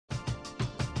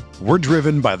We're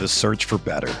driven by the search for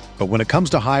better. But when it comes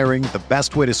to hiring, the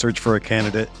best way to search for a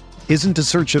candidate isn't to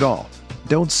search at all.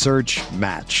 Don't search,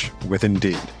 match with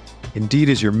Indeed. Indeed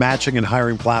is your matching and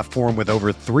hiring platform with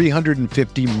over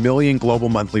 350 million global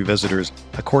monthly visitors,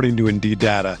 according to Indeed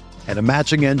data, and a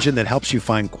matching engine that helps you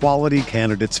find quality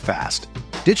candidates fast.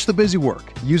 Ditch the busy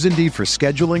work. Use Indeed for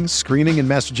scheduling, screening, and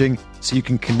messaging so you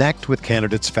can connect with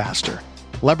candidates faster.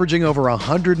 Leveraging over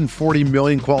 140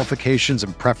 million qualifications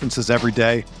and preferences every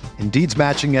day, Indeed's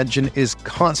matching engine is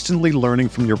constantly learning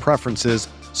from your preferences,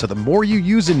 so the more you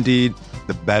use Indeed,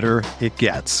 the better it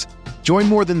gets. Join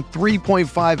more than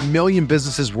 3.5 million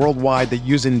businesses worldwide that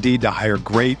use Indeed to hire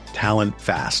great talent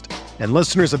fast. And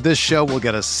listeners of this show will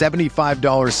get a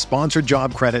 $75 sponsored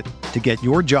job credit to get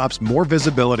your jobs more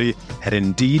visibility at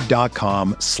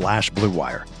Indeed.com/Blue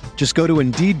Wire. Just go to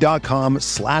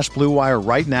Indeed.com/Blue Wire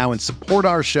right now and support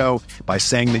our show by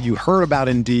saying that you heard about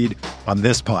Indeed on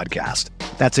this podcast.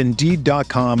 That's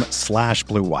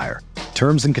Indeed.com/Blue Wire.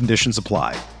 Terms and conditions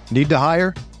apply. Need to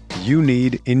hire? You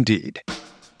need Indeed.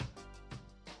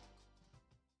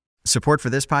 Support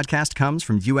for this podcast comes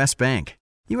from U.S. Bank.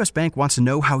 U.S. Bank wants to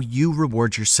know how you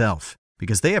reward yourself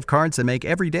because they have cards that make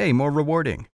every day more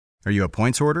rewarding. Are you a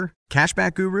points hoarder,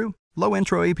 cashback guru, low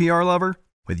intro APR lover?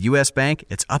 With U.S. Bank,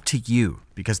 it's up to you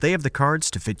because they have the cards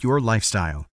to fit your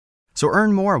lifestyle. So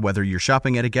earn more whether you're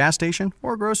shopping at a gas station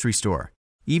or grocery store,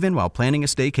 even while planning a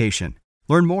staycation.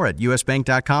 Learn more at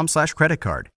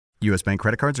usbank.com/creditcard. U.S. Bank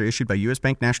credit cards are issued by U.S.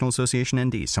 Bank National Association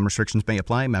ND. Some restrictions may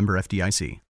apply. Member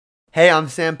FDIC. Hey, I'm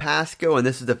Sam Pasco, and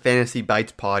this is the Fantasy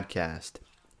Bites podcast.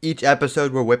 Each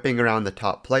episode, we're whipping around the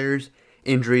top players,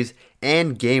 injuries,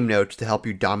 and game notes to help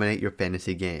you dominate your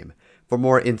fantasy game. For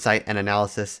more insight and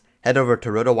analysis, head over to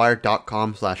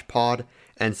rotowire.com/pod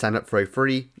and sign up for a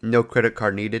free, no credit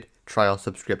card needed, trial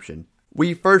subscription.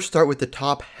 We first start with the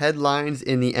top headlines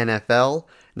in the NFL.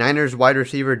 Niners wide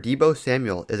receiver Deebo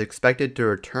Samuel is expected to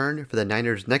return for the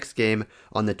Niners' next game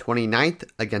on the 29th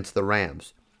against the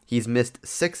Rams. He's missed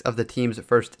 6 of the team's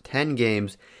first 10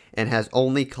 games and has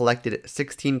only collected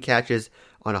 16 catches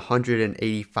on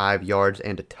 185 yards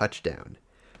and a touchdown.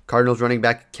 Cardinals running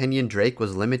back Kenyon Drake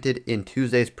was limited in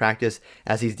Tuesday's practice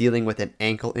as he's dealing with an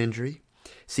ankle injury.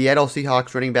 Seattle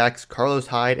Seahawks running backs Carlos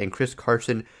Hyde and Chris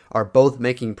Carson are both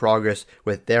making progress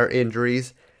with their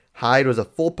injuries. Hyde was a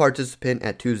full participant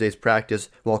at Tuesday's practice,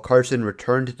 while Carson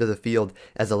returned to the field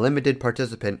as a limited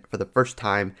participant for the first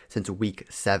time since Week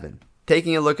 7.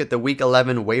 Taking a look at the Week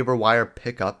 11 waiver wire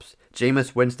pickups,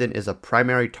 Jameis Winston is a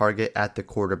primary target at the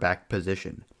quarterback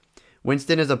position.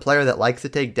 Winston is a player that likes to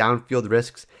take downfield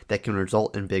risks that can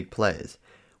result in big plays.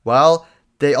 While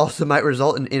they also might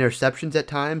result in interceptions at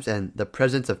times, and the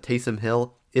presence of Taysom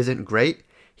Hill isn't great,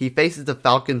 he faces the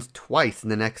Falcons twice in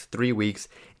the next 3 weeks,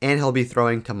 and he'll be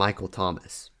throwing to Michael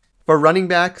Thomas. For running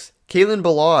backs, Kalen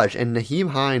Ballage and Nyheim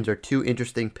Hines are 2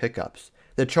 interesting pickups.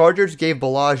 The Chargers gave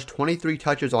Ballage 23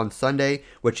 touches on Sunday,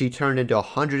 which he turned into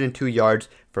 102 yards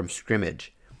from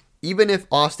scrimmage. Even if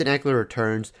Austin Eckler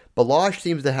returns, Ballage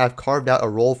seems to have carved out a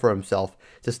role for himself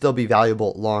to still be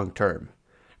valuable long term.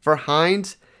 For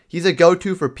Hines, he's a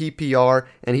go-to for PPR,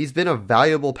 and he's been a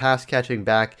valuable pass-catching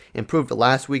back and proved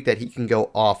last week that he can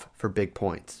go off for big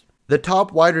points. The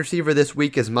top wide receiver this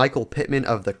week is Michael Pittman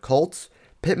of the Colts.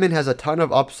 Pittman has a ton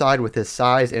of upside with his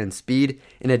size and speed,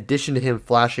 in addition to him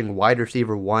flashing wide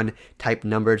receiver 1 type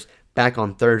numbers back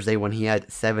on Thursday when he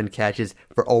had 7 catches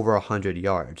for over 100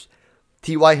 yards.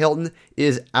 T.Y. Hilton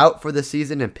is out for the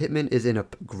season, and Pittman is in a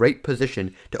great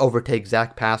position to overtake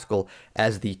Zach Pascal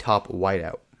as the top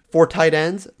wideout. For tight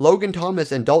ends, Logan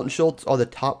Thomas and Dalton Schultz are the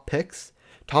top picks.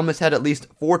 Thomas had at least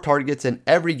 4 targets in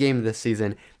every game this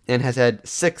season and has had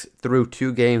 6 through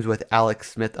 2 games with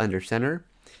Alex Smith under center.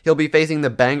 He'll be facing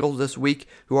the Bengals this week,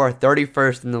 who are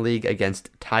 31st in the league against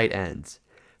tight ends.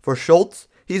 For Schultz,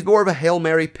 he's more of a Hail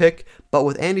Mary pick, but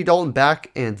with Andy Dalton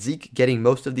back and Zeke getting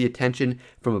most of the attention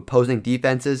from opposing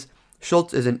defenses,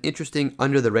 Schultz is an interesting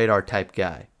under-the-radar type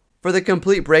guy. For the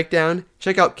complete breakdown,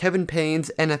 check out Kevin Payne's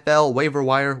NFL Waiver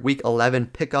Wire Week 11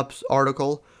 Pickups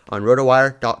article on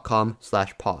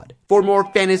rotowire.com/pod. For more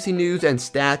fantasy news and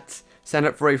stats, sign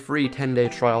up for a free 10-day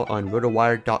trial on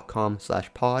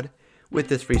rotowire.com/pod. With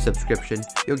this free subscription,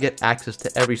 you'll get access to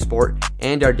every sport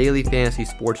and our daily fantasy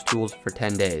sports tools for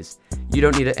 10 days. You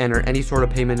don't need to enter any sort of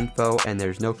payment info, and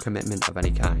there's no commitment of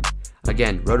any kind.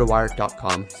 Again,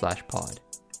 rotowire.com/pod.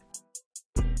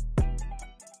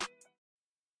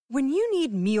 When you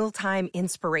need mealtime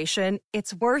inspiration,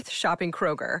 it's worth shopping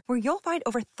Kroger, where you'll find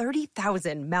over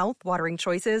 30,000 mouth-watering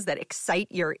choices that excite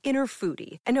your inner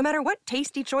foodie. And no matter what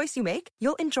tasty choice you make,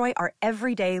 you'll enjoy our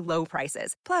everyday low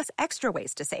prices, plus extra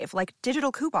ways to save, like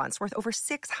digital coupons worth over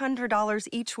 $600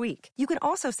 each week. You can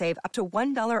also save up to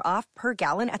 $1 off per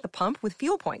gallon at the pump with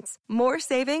fuel points. More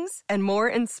savings and more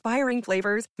inspiring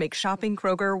flavors make shopping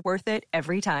Kroger worth it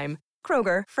every time.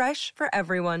 Kroger, fresh for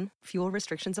everyone. Fuel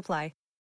restrictions apply.